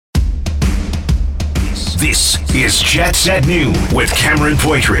This is Jets at Noon with Cameron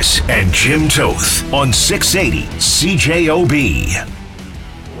Poitras and Jim Toth on 680 CJOB.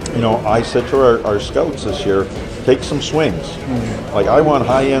 You know, I said to our scouts this year, take some swings. Like, I want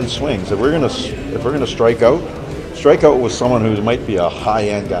high-end swings. If we're gonna strike out with someone who might be a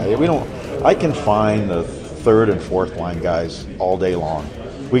high-end guy. I can find the third and fourth line guys all day long.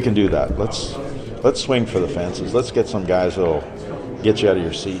 We can do that. Let's swing for the fences. Let's get some guys that'll get you out of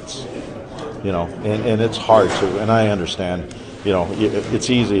your seats. You know, and it's hard to, and I understand, you know, it's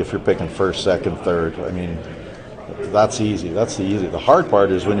easy if you're picking first, second, third. I mean, that's easy. That's the easy. The hard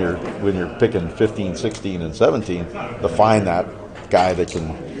part is when you're picking 15, 16, and 17 to find that guy that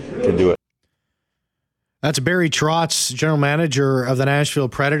can do it. That's Barry Trotz, general manager of the Nashville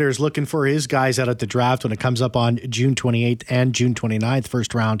Predators, looking for his guys out at the draft when it comes up on June 28th and June 29th,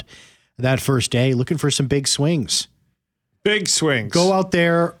 first round, that first day, looking for some big swings. Big swings. Go out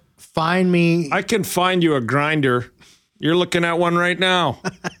there. Find me. I can find you a grinder. You're looking at one right now.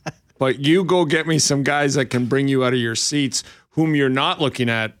 But you go get me some guys that can bring you out of your seats, whom you're not looking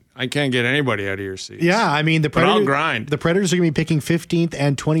at. I can't get anybody out of your seats. Yeah, I mean, I'll grind. The Predators are going to be picking 15th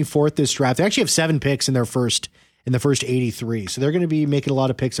and 24th this draft. They actually have 7 picks in the first 83. So they're going to be making a lot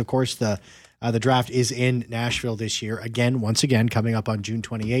of picks. Of course, the draft is in Nashville this year. Once again, coming up on June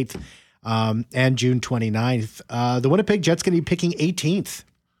 28th and June 29th. The Winnipeg Jets going to be picking 18th.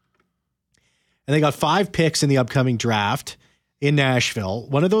 And they got 5 picks in the upcoming draft in Nashville.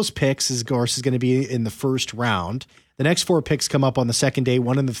 One of those picks, of course, is going to be in the first round. The next 4 picks come up on the second day,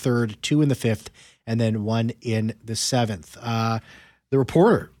 1 in the third, 2 in the fifth, and then 1 in the seventh. The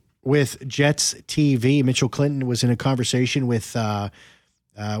reporter with Jets TV, Mitchell Clinton, was in a conversation with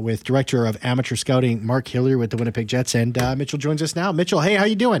Director of Amateur Scouting, Mark Hillier, with the Winnipeg Jets. And Mitchell joins us now. Mitchell, hey, how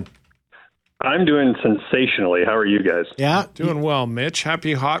you doing? I'm doing sensationally. How are you guys? Yeah, doing well, Mitch.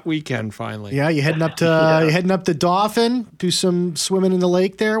 Happy hot weekend finally. Yeah, you heading up to you heading up to Dauphin, do some swimming in the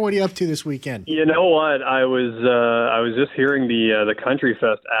lake there. What are you up to this weekend? You know what? I was just hearing the Country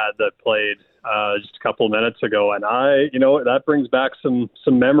Fest ad that played just a couple of minutes ago, and that brings back some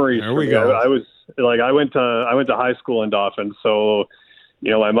memories. There we go. I went to high school in Dauphin, so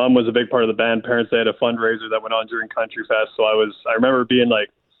my mom was a big part of the band. Parents, they had a fundraiser that went on during Country Fest, so I remember being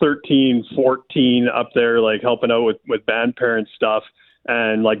like 13, 14 up there, like helping out with band parent stuff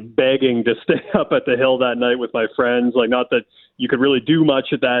and like begging to stay up at the hill that night with my friends. Like, not that you could really do much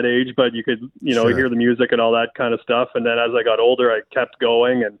at that age, but you could, Sure. hear the music and all that kind of stuff. And then as I got older, I kept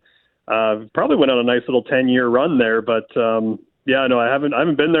going and probably went on a nice little 10-year run there. But I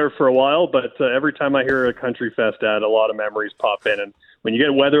haven't been there for a while, but every time I hear a Country Fest ad, a lot of memories pop in. And when you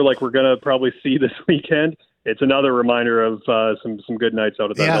get weather like we're going to probably see this weekend, it's another reminder of some good nights out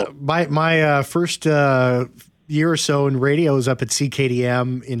at that hill. My first year or so in radio was up at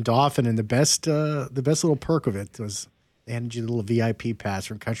CKDM in Dauphin, and the best little perk of it was they handed you a little VIP pass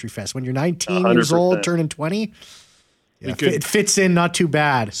from Country Fest. When you're 19 years old, turning 20, it fits in not too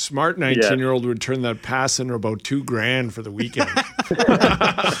bad. Smart 19-year-old would turn that pass into about $2,000 for the weekend.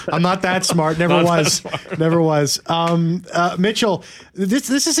 I'm not that smart. Never was. Mitchell,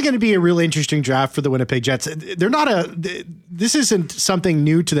 this is going to be a really interesting draft for the Winnipeg Jets. This isn't something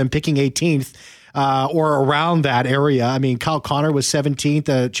new to them picking 18th or around that area. I mean, Kyle Connor was 17th.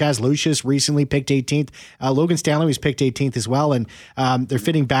 Chaz Lucius recently picked 18th. Logan Stanley was picked 18th as well, and they're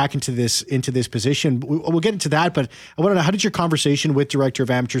fitting back into this position. We'll get into that, but I want to know, how did your conversation with Director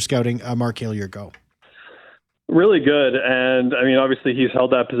of Amateur Scouting, Mark Hillier, go? Really good. And I mean, obviously he's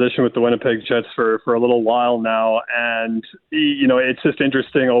held that position with the Winnipeg Jets for a little while now. And, it's just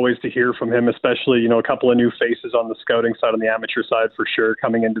interesting always to hear from him, especially, a couple of new faces on the scouting side, on the amateur side for sure,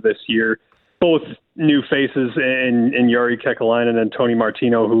 coming into this year. Both new faces in Jari Kekalainen and Tony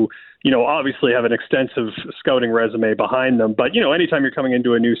Martino, who, obviously have an extensive scouting resume behind them. But, anytime you're coming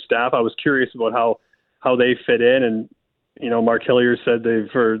into a new staff, I was curious about how they fit in. And, Mark Hillier said they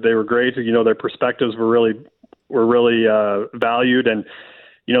were great. Their perspectives were really valued, and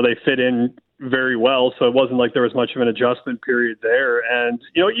they fit in very well. So it wasn't like there was much of an adjustment period there. And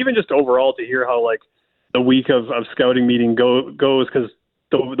even just overall to hear how like the week of scouting meeting goes, because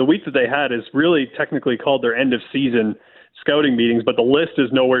the week that they had is really technically called their end of season scouting meetings, but the list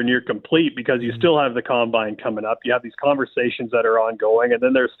is nowhere near complete because you still have the combine coming up. You have these conversations that are ongoing, and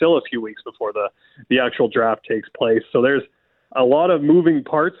then there's still a few weeks before the actual draft takes place. So there's a lot of moving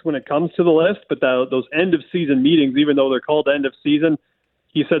parts when it comes to the list, but those end of season meetings, even though they're called end of season,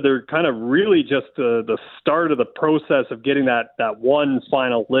 he said they're kind of really just the start of the process of getting that one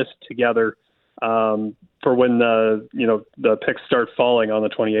final list together for when the picks start falling on the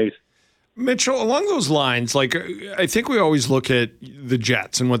 28th. Mitchell, along those lines, like I think we always look at the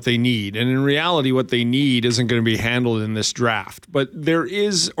Jets and what they need. And in reality, what they need isn't going to be handled in this draft. But there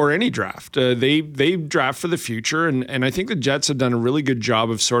is, or any draft, they draft for the future. And I think the Jets have done a really good job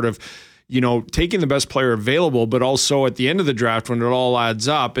of sort of, taking the best player available, but also at the end of the draft, when it all adds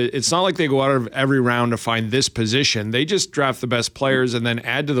up, it's not like they go out of every round to find this position. They just draft the best players and then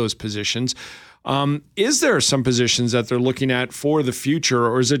add to those positions. Is there some positions that they're looking at for the future,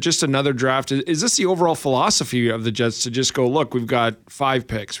 or is it just another draft? Is this the overall philosophy of the Jets to just go, look, we've got 5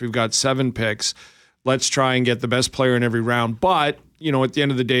 picks, we've got 7 picks, let's try and get the best player in every round. But, at the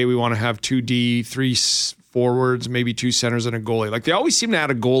end of the day, we want to have 2 D, 3 forwards, maybe 2 centers and a goalie. Like they always seem to add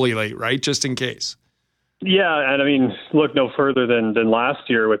a goalie late, right? Just in case. Yeah, and I mean, look no further than last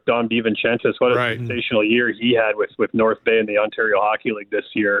year with Dom DiVincentis. What a sensational year he had with North Bay in the Ontario Hockey League this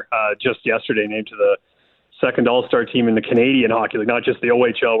year. Just yesterday named to the second All-Star team in the Canadian Hockey League, not just the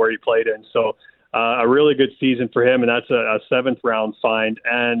OHL where he played in. So a really good season for him, and that's a 7th-round find.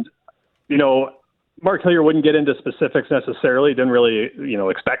 And, Mark Hillier wouldn't get into specifics necessarily. Didn't really,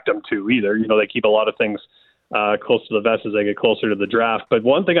 expect them to either. They keep a lot of things close to the vest as they get closer to the draft. But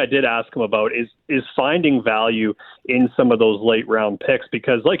one thing I did ask him about is finding value in some of those late round picks,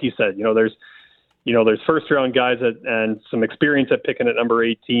 because like you said, there's first round guys and some experience at picking at number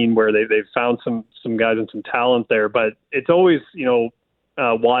 18 where they've found some guys and some talent there. But it's always,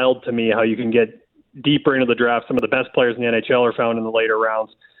 wild to me how you can get deeper into the draft. Some of the best players in the NHL are found in the later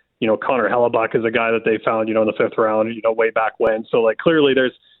rounds. Connor Hellebuck is a guy that they found, in the 5th round, way back when. So like clearly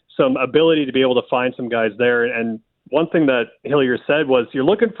there's some ability to be able to find some guys there. And one thing that Hillier said was you're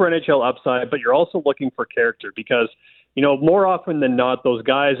looking for NHL upside, but you're also looking for character because, more often than not, those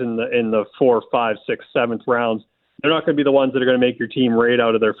guys in the 4, 5, 6, 7th rounds, they're not going to be the ones that are going to make your team right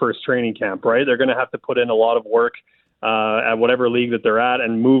out of their first training camp, right? They're going to have to put in a lot of work at whatever league that they're at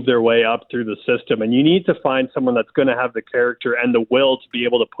and move their way up through the system. And you need to find someone that's going to have the character and the will to be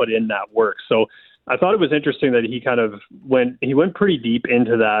able to put in that work. So I thought it was interesting that he kind of went pretty deep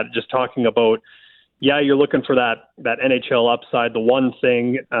into that, just talking about, you're looking for that NHL upside. The one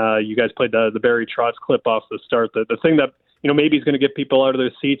thing, you guys played the Barry Trotz clip off the start, the thing that, maybe is going to get people out of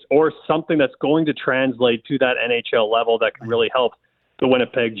their seats, or something that's going to translate to that NHL level that can really help the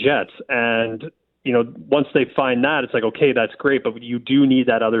Winnipeg Jets. And, once they find that, it's like, okay, that's great, but you do need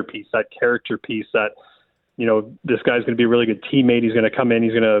that other piece, that character piece that, this guy's going to be a really good teammate. He's going to come in,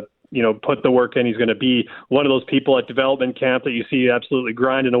 he's going to, put the work in. He's going to be one of those people at development camp that you see absolutely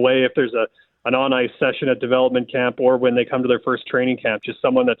grinding away if there's an on-ice session at development camp, or when they come to their first training camp, just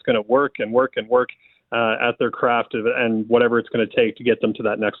someone that's going to work at their craft and whatever it's going to take to get them to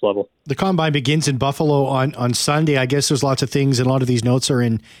that next level. The Combine begins in Buffalo on Sunday. I guess there's lots of things, and a lot of these notes are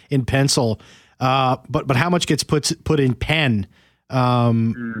in pencil. But how much gets put in pen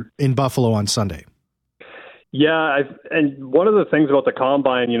in Buffalo on Sunday? Yeah, and one of the things about the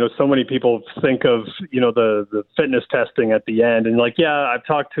Combine, so many people think of, the fitness testing at the end. And I've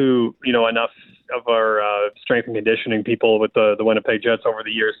talked to, enough of our strength and conditioning people with the Winnipeg Jets over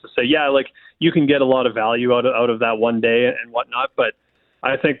the years to say, you can get a lot of value out of that one day and whatnot. But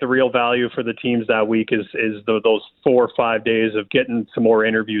I think the real value for the teams that week is those 4 or 5 days of getting some more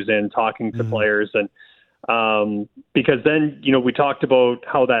interviews in, talking to players. And because then, we talked about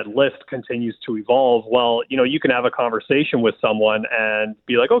how that list continues to evolve. Well, you can have a conversation with someone and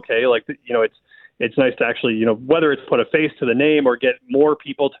be like, okay, it's nice to actually, whether it's put a face to the name or get more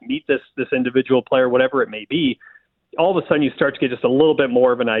people to meet this individual player, whatever it may be, all of a sudden you start to get just a little bit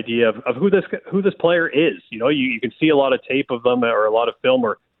more of an idea of who this player is. You can see a lot of tape of them or a lot of film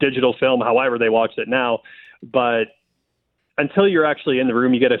or digital film, however they watch it now. But until you're actually in the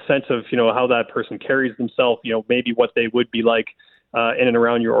room, you get a sense of, how that person carries themselves, maybe what they would be like in and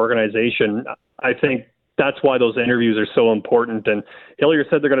around your organization. I think that's why those interviews are so important. And Hillier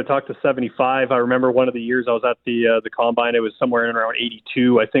said they're going to talk to 75. I remember one of the years I was at the Combine, it was somewhere in around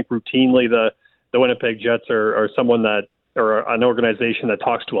 82. I think routinely the Winnipeg Jets are someone that, or an organization that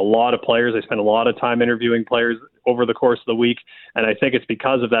talks to a lot of players. They spend a lot of time interviewing players over the course of the week. And I think it's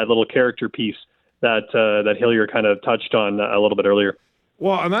because of that little character piece that Hillier kind of touched on a little bit earlier.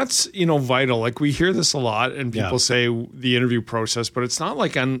 Well, and that's, vital. Like we hear this a lot and people say the interview process, but it's not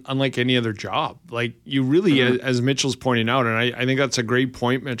like unlike any other job. Like you really, as Mitchell's pointing out, and I think that's a great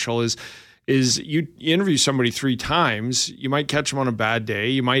point, Mitchell, is you interview somebody 3 times, you might catch them on a bad day.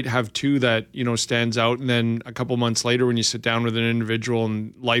 You might have 2 that, stands out. And then a couple months later, when you sit down with an individual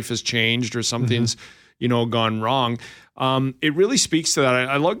and life has changed or something's, gone wrong. It really speaks to that.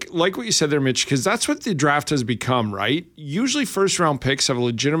 I like what you said there, Mitch, because that's what the draft has become, right? Usually first round picks have a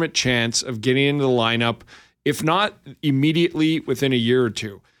legitimate chance of getting into the lineup, if not immediately within a year or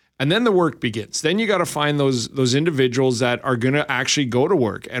two. And then the work begins. Then you got to find those individuals that are going to actually go to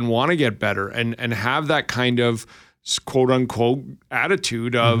work and want to get better and have that kind of quote unquote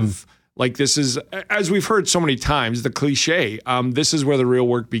attitude of like, this is, as we've heard so many times, the cliche, this is where the real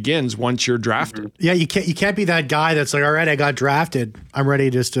work begins once you're drafted. Yeah, you can't be that guy that's like, all right, I got drafted. I'm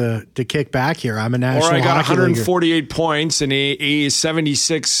ready just to kick back here. I'm a national Or I got hockey 148 leaguer. points in a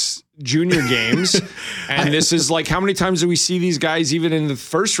 76 junior games. And this is like, how many times do we see these guys even in the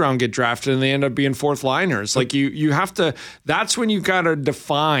first round get drafted and they end up being fourth liners? Like you have to, that's when you've got to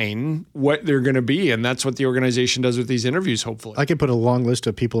define what they're going to be. And that's what the organization does with these interviews, hopefully. I could put a long list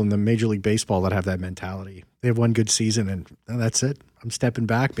of people in the Major League Baseball that have that mentality. They have one good season and that's it. I'm stepping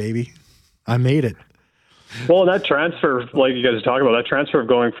back, baby. I made it. Well, that transfer, like you guys are talking about, that transfer of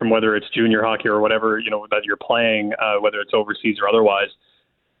going from whether it's junior hockey or whatever, that you're playing, whether it's overseas or otherwise,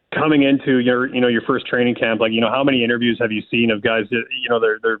 coming into your first training camp, like, how many interviews have you seen of guys that,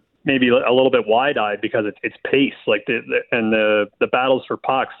 they're maybe a little bit wide-eyed because it's pace, like the battles for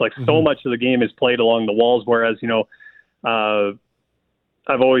pucks, like so much of the game is played along the walls. Whereas,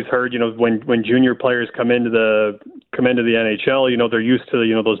 I've always heard, when junior players come into the NHL, they're used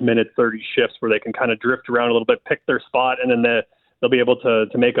to, those minute 30 shifts where they can kind of drift around a little bit, pick their spot, and then they'll be able to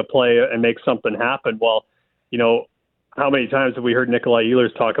make a play and make something happen. Well, how many times have we heard Nikolai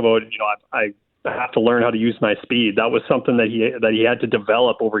Ehlers talk about, I have to learn how to use my speed. That was something that he had to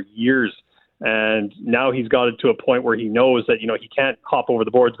develop over years. And now he's got it to a point where he knows that, he can't hop over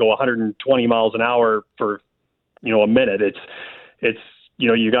the boards, go 120 miles an hour for, a minute. It's,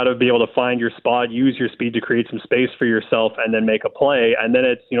 you got to be able to find your spot, use your speed to create some space for yourself and then make a play. And then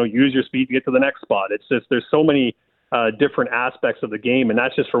it's, use your speed to get to the next spot. It's just, there's so many different aspects of the game. And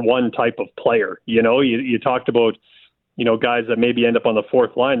that's just for one type of player. You talked about, guys that maybe end up on the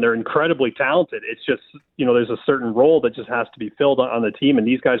fourth line. They're incredibly talented. It's just, there's a certain role that just has to be filled on the team. And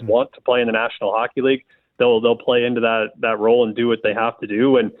these guys want to play in the National Hockey League. They'll play into that role and do what they have to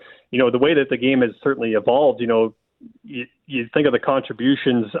do. And, the way that the game has certainly evolved, you think of the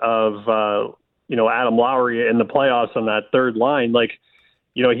contributions of, Adam Lowry in the playoffs on that third line. Like,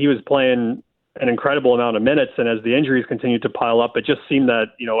 he was playing an incredible amount of minutes, and as the injuries continued to pile up, it just seemed that,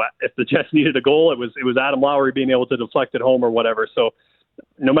 if the Jets needed a goal, it was Adam Lowry being able to deflect it home or whatever. So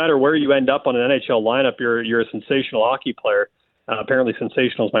no matter where you end up on an NHL lineup, you're a sensational hockey player. Apparently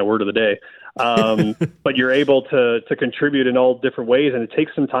sensational is my word of the day. But you're able to contribute in all different ways, and it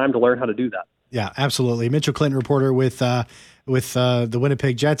takes some time to learn how to do that. Yeah, absolutely. Mitchell Clinton, reporter with the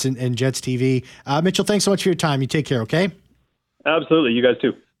Winnipeg Jets and Jets TV. Mitchell, thanks so much for your time. You take care, okay? Absolutely. You guys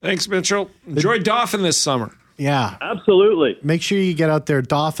too. Thanks, Mitchell. Enjoy Dauphin this summer. Yeah. Absolutely. Make sure you get out there.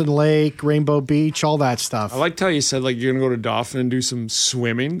 Dauphin Lake, Rainbow Beach, all that stuff. I liked how you said, like, you're going to go to Dauphin and do some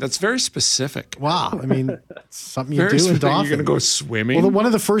swimming. That's very specific. Wow. I mean, it's something you Very do in specific. Dauphin. You're going to go swimming? Well, one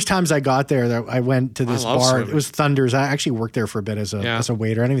of the first times I got there, I went to this I love bar. swimming. It was Thunders. I actually worked there for a bit as a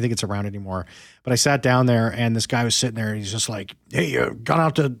waiter. I don't even think it's around anymore. But I sat down there, and this guy was sitting there, and he's just like, hey, you gone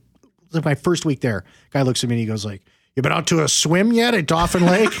out to, like my first week there. Guy looks at me, and he goes like, you been out to a swim yet at Dauphin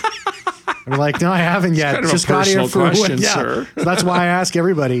Lake? I'm like, no, I haven't yet. Kind of Just a got here personal for question, sir. So that's why I ask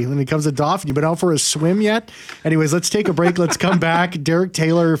everybody when it comes to Dauphin, you been out for a swim yet? Anyways, let's take a break. Let's come back. Derek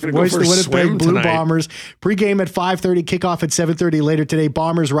Taylor, voice of the Winnipeg Blue tonight. Bombers. Pre-game at 5:30, kickoff at 7:30 later today.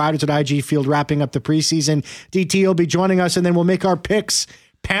 Bombers, Riders at IG Field wrapping up the preseason. DT will be joining us, and then we'll make our picks.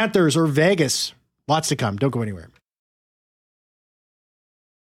 Panthers or Vegas. Lots to come. Don't go anywhere.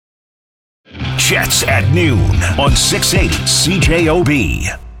 Jets at noon on 680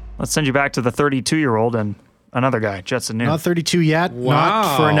 CJOB. Let's send you back to the 32-year-old and another guy, Jets at noon. Not 32 yet. Wow.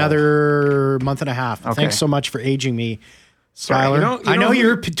 Not for another month and a half. Okay. Thanks so much for aging me, Sorry. Skyler. You I know know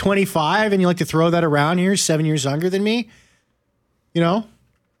you're 25 and you like to throw that around here, 7 years younger than me.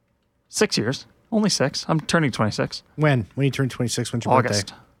 6 years. Only 6. I'm turning 26. When you turn 26, when's your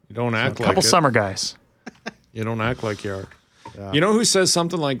August. birthday? You don't act like Couple it. summer guys. You don't act like you are. You know who says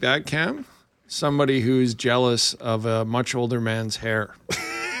something like that, Cam? Somebody who's jealous of a much older man's hair.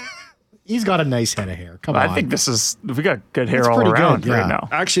 He's got a nice head of hair. Come on. I think we got good hair It's all pretty around good, yeah. right now.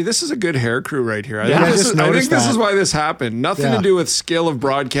 Actually, this is a good hair crew right here. I Yeah, think I this, just is, I think noticed this that. is why this happened. Nothing Yeah. to do with skill of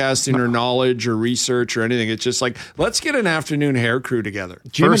broadcasting or knowledge or research or anything. It's just like, let's get an afternoon hair crew together.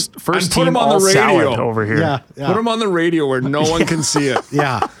 Jim, First And put team him on all the radio. salad over here. yeah. Put them on the radio where no one can see it.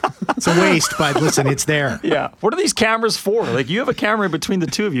 Yeah. It's a waste, but listen, it's there. Yeah. What are these cameras for? Like, you have a camera between the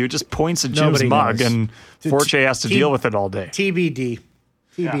two of you. It just points at Jim's Nobody mug, knows. and Forche has to deal with it all day. TBD.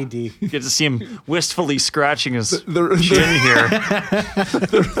 TBD. You get to see him wistfully scratching his The chin here.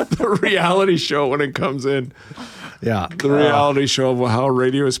 the reality show when it comes in. Yeah. The reality show of how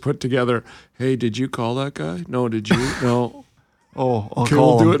radio is put together. Hey, did you call that guy? No, did you? No. I'll Okay,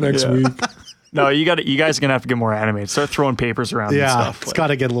 call we'll do him. it next week. No, you guys are gonna have to get more animated. Start throwing papers around. Yeah, and stuff. it's got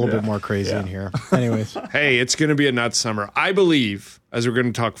to get a little bit more crazy in here. Anyways, Hey, it's going to be a nuts summer. I believe, as we're going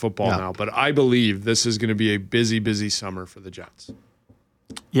to talk football now, but I believe this is going to be a busy, busy summer for the Jets.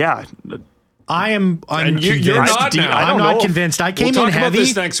 Yeah. I am unconvinced. you're not now. I'm not convinced. I came We'll in talk heavy. about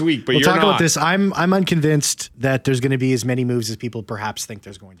this next week, but we'll you're talk not. about this. I'm unconvinced that there's going to be as many moves as people perhaps think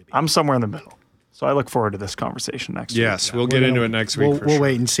there's going to be. I'm somewhere in the middle. So I look forward to this conversation next week. Yes, we'll get into it next week. We'll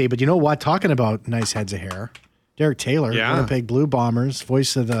wait and see. But you know what? Talking about nice heads of hair, Derek Taylor, Winnipeg Blue Bombers,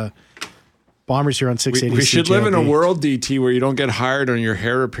 voice of the Bombers here on 680. We should live in a CJOB. world, DT, where you don't get hired on your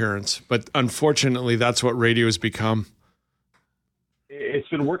hair appearance. But unfortunately, that's what radio has become. It's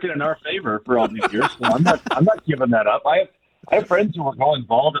been working in our favor for all these years, so I'm not giving that up. I have friends who were going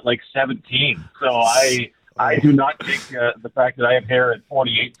bald at like 17, so I do not take the fact that I have hair at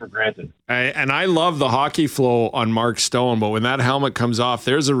 48 for granted. And I love the hockey flow on Mark Stone, but when that helmet comes off,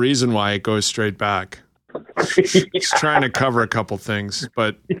 there's a reason why it goes straight back. He's trying to cover a couple things,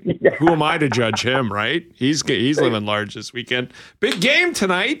 but who am I to judge him, right? He's living large this weekend. Big game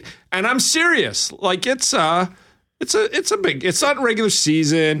tonight, and I'm serious. Like it's a big. It's not regular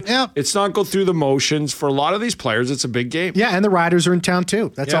season. Yep. It's not go through the motions for a lot of these players. It's a big game. Yeah, and the Riders are in town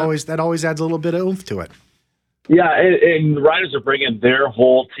too. That Yeah. always adds a little bit of oomph to it. Yeah, and the Riders are bringing their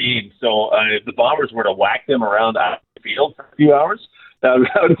whole team. So if the Bombers were to whack them around the field for a few hours, that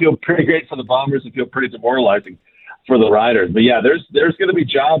would feel pretty great for the Bombers and feel pretty demoralizing for the Riders. But yeah, there's going to be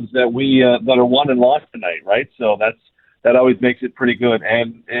jobs that we that are won and lost tonight, right? So that always makes it pretty good.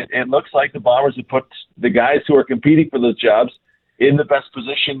 And it looks like the Bombers have put the guys who are competing for those jobs in the best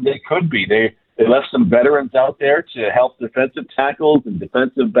position they could be. They left some veterans out there to help defensive tackles and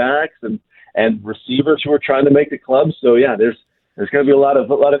defensive backs and receivers who are trying to make the club. So yeah, there's going to be a lot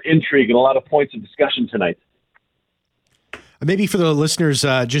of intrigue and a lot of points of discussion tonight. Maybe for the listeners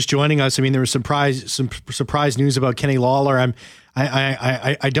just joining us, I mean, there was some surprise news about Kenny Lawler.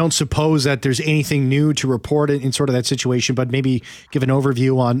 I don't suppose that there's anything new to report in sort of that situation, but maybe give an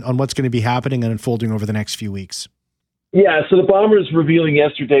overview on what's going to be happening and unfolding over the next few weeks. Yeah, so the Bombers revealing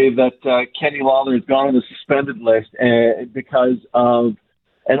yesterday that Kenny Lawler has gone on the suspended list because of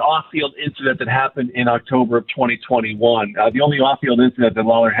an off-field incident that happened in October of 2021. The only off-field incident that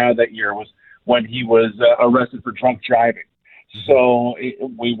Lawler had that year was when he was arrested for drunk driving. So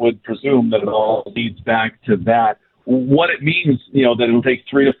we would presume that it all leads back to that. What it means, that it'll take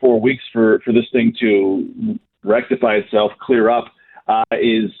 3 to 4 weeks for this thing to rectify itself, clear up,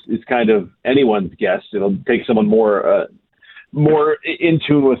 is kind of anyone's guess. It'll take someone more in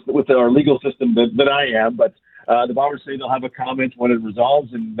tune with our legal system than I am. But the Bombers say they'll have a comment when it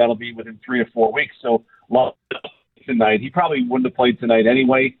resolves, and that'll be within 3 to 4 weeks. So tonight, he probably wouldn't have played tonight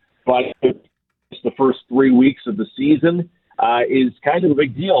anyway. But the first 3 weeks of the season is kind of a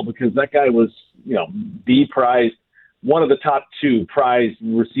big deal because that guy was, the prize, one of the top 2 prize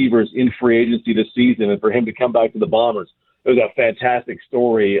receivers in free agency this season. And for him to come back to the Bombers, it was a fantastic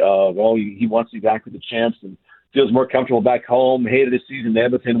story of, he wants to be back with the champs and feels more comfortable back home, hated his season in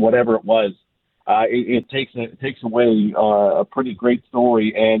Edmonton, whatever it was. It takes away a pretty great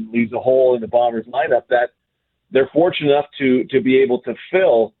story and leaves a hole in the Bombers lineup that they're fortunate enough to be able to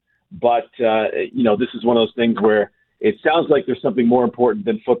fill. But, this is one of those things where it sounds like there's something more important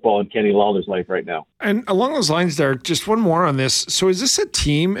than football in Kenny Lawler's life right now. And along those lines, Derek, just one more on this. So is this a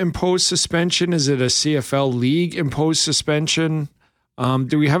team-imposed suspension? Is it a CFL league-imposed suspension?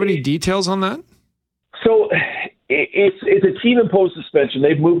 Do we have any details on that? So it's a team-imposed suspension.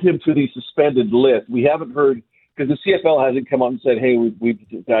 They've moved him to the suspended list. We haven't heard, because the CFL hasn't come out and said, hey, we've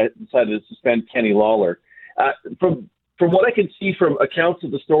decided to suspend Kenny Lawler. From what I can see from accounts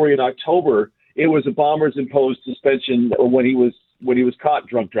of the story in October, it was a Bombers imposed suspension when he was caught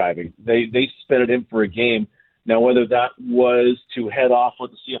drunk driving. They suspended him for a game. Now, whether that was to head off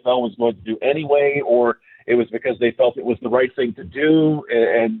what the CFL was going to do anyway, or it was because they felt it was the right thing to do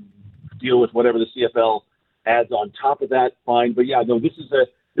and deal with whatever the CFL adds on top of that, fine. But yeah, no, this is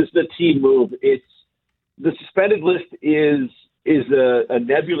a team move. It's the suspended list is a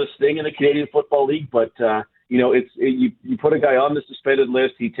nebulous thing in the Canadian Football League, but you put a guy on the suspended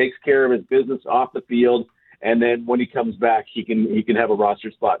list, he takes care of his business off the field, and then when he comes back, he can have a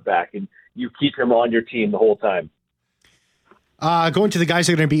roster spot back, and you keep him on your team the whole time. Going to the guys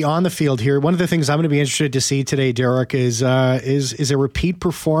that are going to be on the field here, one of the things I'm going to be interested to see today, Derek, is a repeat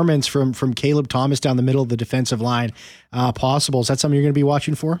performance from Caleb Thomas down the middle of the defensive line possible. Is that something you're going to be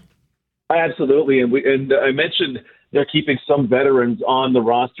watching for? Absolutely, and I mentioned they're keeping some veterans on the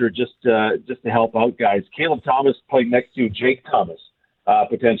roster just to help out guys. Caleb Thomas playing next to Jake Thomas,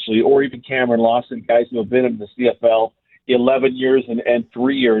 potentially, or even Cameron Lawson, guys who have been in the CFL 11 years and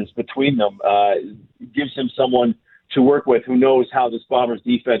 3 years between them. Gives him someone to work with who knows how this Bombers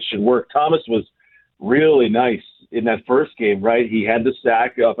defense should work. Thomas was really nice in that first game, right? He had the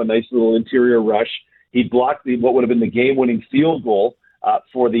sack off a nice little interior rush. He blocked what would have been the game-winning field goal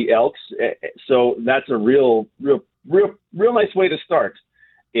for the Elks. So that's a real nice way to start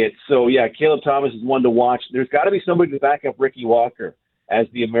it. So, yeah, Caleb Thomas is one to watch. There's got to be somebody to back up Ricky Walker as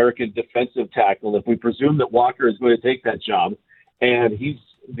the American defensive tackle if we presume that Walker is going to take that job. And he's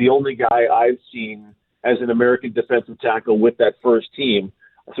the only guy I've seen as an American defensive tackle with that first team.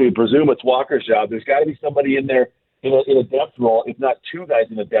 So we presume it's Walker's job. There's got to be somebody in there in a depth role, if not two guys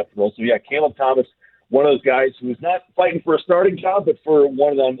in a depth role. So, yeah, Caleb Thomas, one of those guys who's not fighting for a starting job, but for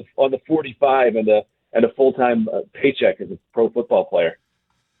one on the 45 and a full-time paycheck as a pro football player.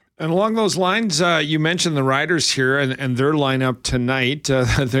 And along those lines, you mentioned the Riders here and their lineup tonight.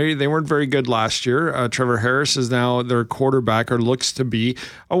 They weren't very good last year. Trevor Harris is now their quarterback, or looks to be.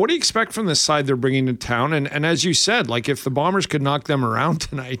 What do you expect from this side they're bringing to town? And as you said, like if the Bombers could knock them around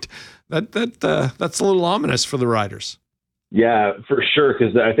tonight, that's a little ominous for the Riders. Yeah, for sure,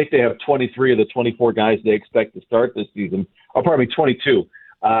 because I think they have 23 of the 24 guys they expect to start this season. Oh, pardon me, 22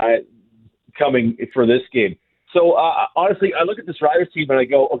 coming for this game. So, honestly, I look at this Riders team and I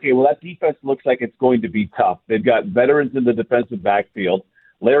go, okay, well, that defense looks like it's going to be tough. They've got veterans in the defensive backfield.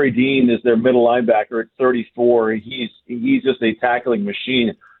 Larry Dean is their middle linebacker at 34. He's just a tackling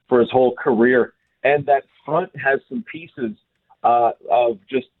machine for his whole career. And that front has some pieces of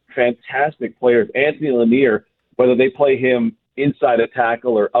just fantastic players. Anthony Lanier, whether they play him inside a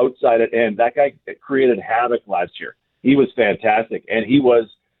tackle or outside at end, that guy created havoc last year. He was fantastic, and he was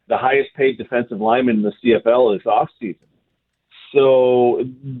the highest paid defensive lineman in the CFL this offseason. So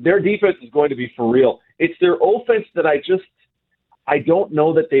their defense is going to be for real. It's their offense that I don't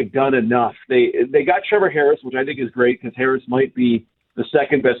know that they've done enough. They got Trevor Harris, which I think is great because Harris might be the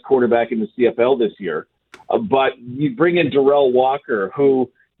second best quarterback in the CFL this year. But you bring in Darrell Walker,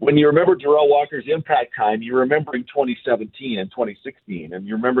 who, when you remember Darrell Walker's impact time, you're remembering 2017 and 2016, and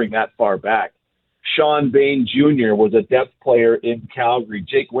you're remembering that far back. Sean Bain Jr. was a depth player in Calgary.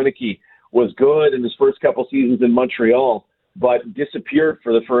 Jake Wieneke was good in his first couple seasons in Montreal, but disappeared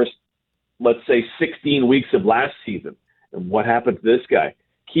for the first, let's say, 16 weeks of last season. And what happened to this guy?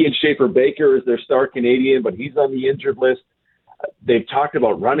 Kean Schaefer-Baker is their star Canadian, but he's on the injured list. They've talked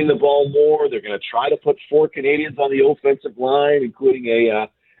about running the ball more. They're going to try to put 4 Canadians on the offensive line, including a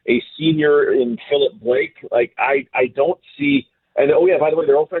senior in Philip Blake. Like, I don't see. And, oh, yeah, by the way,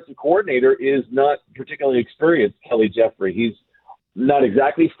 their offensive coordinator is not particularly experienced, Kelly Jeffrey. He's not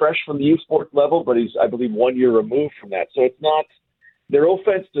exactly fresh from the youth sports level, but he's, I believe, 1 year removed from that. So it's not – their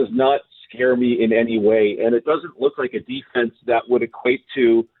offense does not scare me in any way, and it doesn't look like a defense that would equate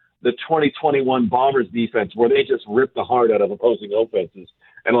to the 2021 Bombers defense where they just ripped the heart out of opposing offenses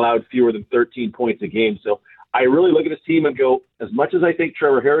and allowed fewer than 13 points a game. So I really look at this team and go, as much as I think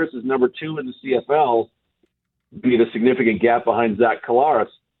Trevor Harris is number 2 in the CFL – being a significant gap behind Zach Collaros,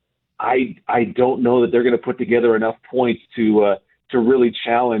 I don't know that they're going to put together enough points to really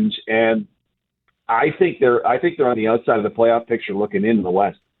challenge. And I think they're on the outside of the playoff picture looking into the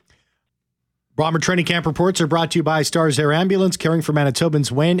West. Bomber Training Camp reports are brought to you by Stars Air Ambulance, caring for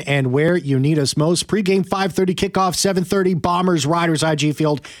Manitobans when and where you need us most. Pre-game 5:30, kickoff 7:30, Bombers, Riders, IG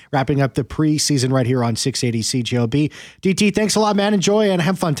Field, wrapping up the preseason right here on 680 CJOB. DT, thanks a lot, man. Enjoy and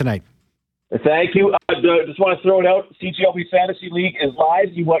have fun tonight. Thank you. Just want to throw it out. CJOB Fantasy League is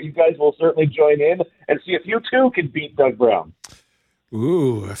live. You guys will certainly join in and see if you too can beat Doug Brown.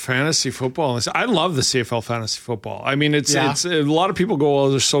 Ooh, fantasy football. I love the CFL fantasy football. I mean, it's a lot of people go,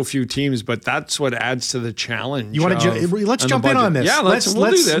 there's so few teams, but that's what adds to the challenge. You want to let's jump in on this. Yeah, we'll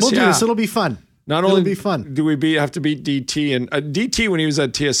do this. We'll do this. It'll be fun. Not only be fun. Do we have to beat DT, and DT when he was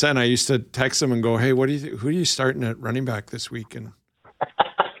at TSN, I used to text him and go, "Hey, who are you starting at running back this week?"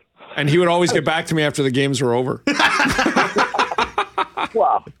 And he would always get back to me after the games were over.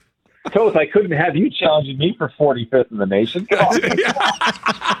 Wow. Toth, I couldn't have you challenging me for 45th in the nation.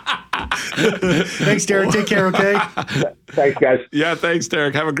 Thanks, Derek. Take care, okay? Thanks, guys. Yeah, thanks,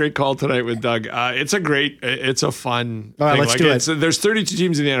 Derek. Have a great call tonight with Doug. It's a fun All right, thing. let's do it. There's 32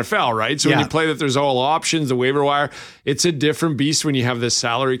 teams in the NFL, right? So when you play that, there's all options, the waiver wire. It's a different beast when you have this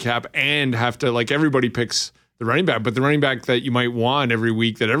salary cap and have to, everybody picks the running back. But the running back that you might want every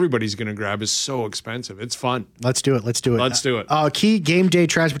week that everybody's going to grab is so expensive. It's fun. Let's do it. Let's do it. it. Key game day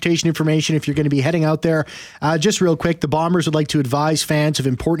transportation information if you're going to be heading out there. Just real quick, the Bombers would like to advise fans of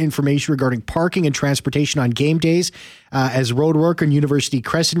important information regarding parking and transportation on game days. As road work on University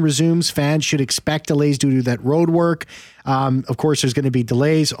Crescent resumes, fans should expect delays due to that road work. Of course, there's going to be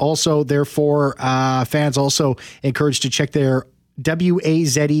delays. Also, therefore, fans also encouraged to check their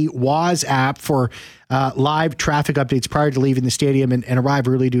WAZE app for live traffic updates prior to leaving the stadium and arrive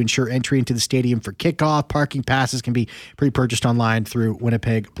early to ensure entry into the stadium for kickoff. Parking passes can be pre-purchased online through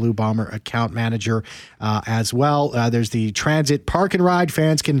Winnipeg Blue Bomber account manager as well. There's the Transit Park and Ride.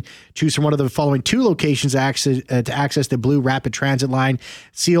 Fans can choose from one of the following two locations to access the Blue Rapid Transit line.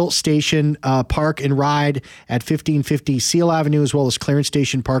 Seal Station Park and Ride at 1550 Seal Avenue, as well as Clarence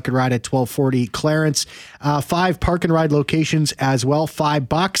Station Park and Ride at 1240 Clarence. 5 Park and Ride locations as well.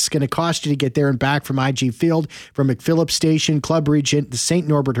 $5 going to cost you to get there and back from IG Field, from McPhillips Station, Club Regent, the St.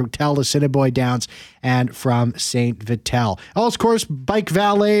 Norbert Hotel, the Assiniboia Downs, and from St. Vital. Also, of course, bike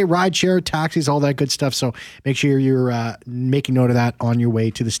valet, rideshare, taxis, all that good stuff. So make sure you're making note of that on your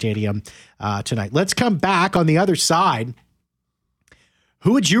way to the stadium tonight. Let's come back on the other side.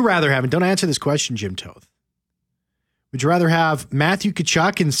 Who would you rather have? And don't answer this question, Jim Toth. Would you rather have Matthew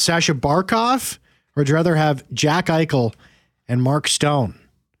Tkachuk and Sasha Barkov, or would you rather have Jack Eichel and Mark Stone?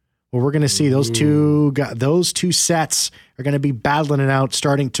 Well, we're going to see those two sets are going to be battling it out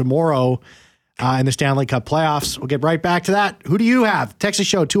starting tomorrow in the Stanley Cup playoffs. We'll get right back to that. Who do you have? Text the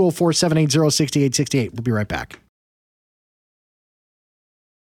show, 204-780-6868. We'll be right back.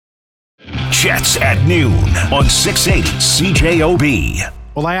 Jets at noon on 680 CJOB.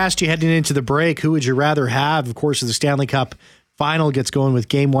 Well, I asked you heading into the break, who would you rather have? Of course, the Stanley Cup final gets going with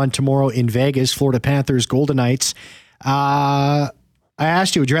Game 1 tomorrow in Vegas, Florida Panthers, Golden Knights. I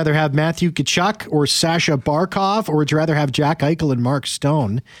asked you, would you rather have Matthew Tkachuk or Sasha Barkov, or would you rather have Jack Eichel and Mark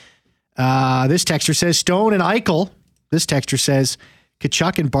Stone? This texter says Stone and Eichel. This texter says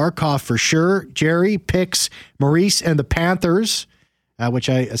Tkachuk and Barkov for sure. Jerry picks Maurice and the Panthers, which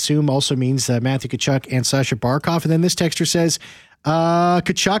I assume also means Matthew Tkachuk and Sasha Barkov. And then this texter says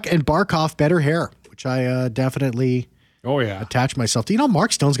Tkachuk and Barkov better hair, which I definitely attach myself to. You know,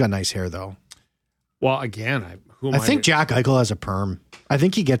 Mark Stone's got nice hair, though. Well, again, I think Jack Eichel has a perm. I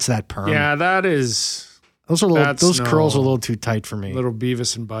think he gets that perm. Yeah, that is. Those curls are a little too tight for me. Little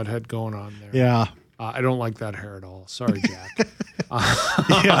Beavis and Butthead going on there. Yeah. I don't like that hair at all. Sorry, Jack.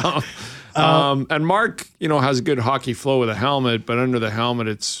 Yeah. And Mark, has a good hockey flow with a helmet, but under the helmet,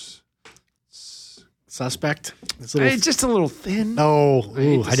 it's suspect. It's just a little thin. Oh,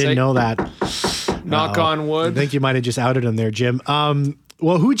 I didn't know that. Knock on wood. I think you might have just outed him there, Jim.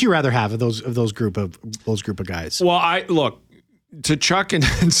 Well, who would you rather have of those group of guys? Well, Tkachuk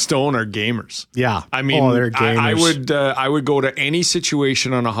and Stone are gamers. Yeah, I mean, they're gamers. I would go to any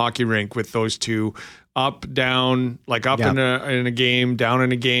situation on a hockey rink with those two, up, down, like up in a game, down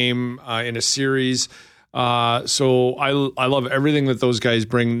in a game, in a series. So I love everything that those guys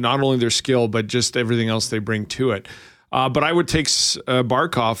bring, not only their skill, but just everything else they bring to it. But I would take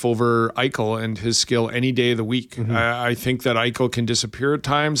Barkov over Eichel and his skill any day of the week. Mm-hmm. I think that Eichel can disappear at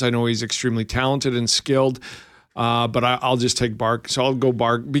times. I know he's extremely talented and skilled, but I'll just take So I'll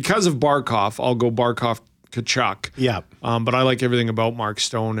go because of Barkov. I'll go Barkov Tkachuk. Yeah. But I like everything about Mark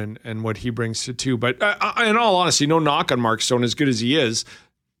Stone and what he brings to too. But in all honesty, no knock on Mark Stone, as good as he is.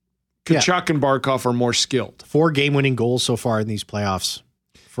 Tkachuk and Barkov are more skilled. 4 game-winning goals so far in these playoffs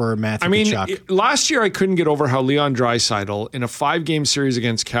for Matthew Tkachuk. Last year I couldn't get over how Leon Draisaitl in a 5-game series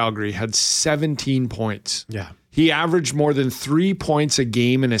against Calgary had 17 points. Yeah. He averaged more than 3 points a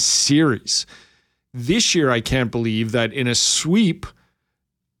game in a series. This year I can't believe that in a sweep,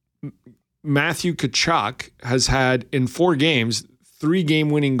 Matthew Tkachuk has had in 4 games 3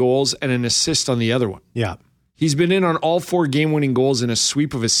 game-winning goals and an assist on the other one. Yeah. He's been in on all 4 game-winning goals in a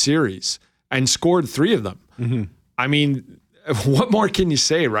sweep of a series and scored 3 of them. Mm-hmm. I mean, what more can you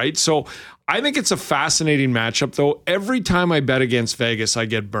say, right? So I think it's a fascinating matchup, though. Every time I bet against Vegas, I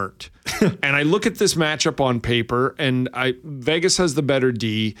get burnt. And I look at this matchup on paper, and Vegas has the better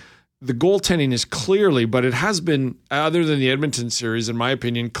D. The goaltending is clearly, but it has been, other than the Edmonton series, in my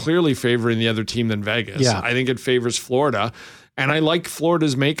opinion, clearly favoring the other team than Vegas. Yeah. I think it favors Florida. And I like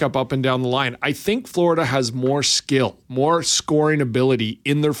Florida's makeup up and down the line. I think Florida has more skill, more scoring ability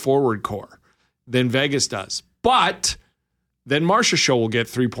in their forward core than Vegas does. But then Marcia Show will get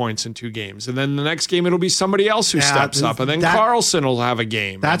 3 points in 2 games. And then the next game, it'll be somebody else who steps up. And then Carlson will have a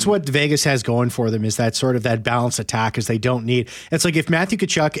game. That's what Vegas has going for them, is that sort of that balanced attack, as they don't need. It's like if Matthew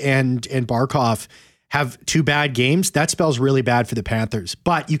Tkachuk and Barkov have 2 bad games, that spells really bad for the Panthers.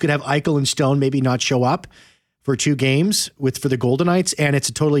 But you could have Eichel and Stone maybe not show up. for 2 games for the Golden Knights, and it's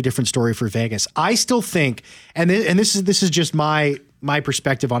a totally different story for Vegas. I still think, and this is just my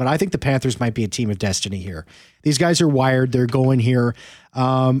perspective on it. I think the Panthers might be a team of destiny here. These guys are wired. They're going here.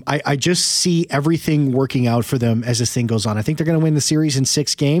 I just see everything working out for them as this thing goes on. I think they're going to win the series in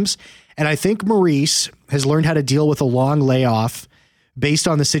 6 games. And I think Maurice has learned how to deal with a long layoff based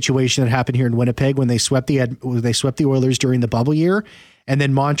on the situation that happened here in Winnipeg when they swept the Oilers during the bubble year. And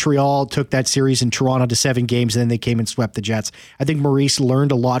then Montreal took that series in Toronto to 7 games, and then they came and swept the Jets. I think Maurice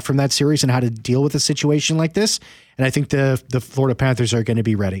learned a lot from that series and how to deal with a situation like this. And I think the Florida Panthers are going to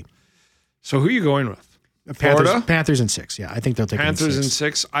be ready. So who are you going with? Panthers in 6. Yeah, I think they'll take Panthers in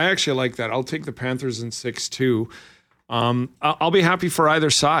 6. I actually like that. I'll take the Panthers in 6 too. I'll be happy for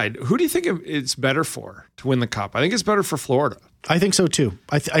either side. Who do you think it's better for to win the Cup? I think it's better for Florida. I think so too.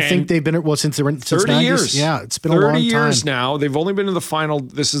 I think they've been since 30 years. Yeah, it's been a long time. 30 years now. They've only been in the final.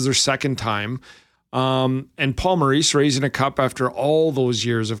 This is their second time. And Paul Maurice raising a cup after all those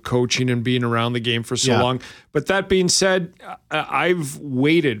years of coaching and being around the game for so long. But that being said, I've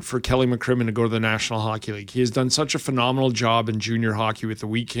waited for Kelly McCrimmon to go to the National Hockey League. He has done such a phenomenal job in junior hockey with the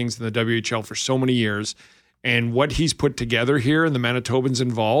Wheat Kings and the WHL for so many years. And what he's put together here and the Manitobans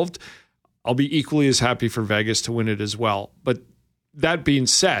involved, I'll be equally as happy for Vegas to win it as well. But that being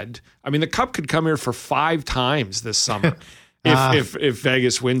said, I mean, the Cup could come here for 5 times this summer. If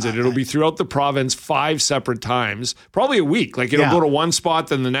Vegas wins it, it'll be throughout the province 5 separate times, probably a week. Like it'll go to one spot,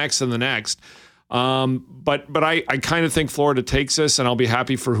 then the next, and the next. But I kind of think Florida takes this, and I'll be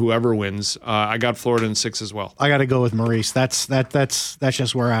happy for whoever wins. I got Florida in 6 as well. I got to go with Maurice. That's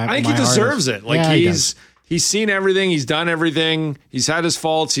just where I think he deserves it. Like he's seen everything, he's done everything, he's had his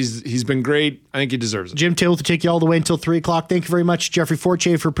faults, he's been great. I think he deserves it. Jim Taylor to take you all the way until 3 o'clock. Thank you very much, Jeffrey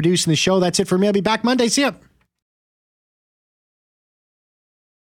Fortier, for producing the show. That's it for me. I'll be back Monday. See ya.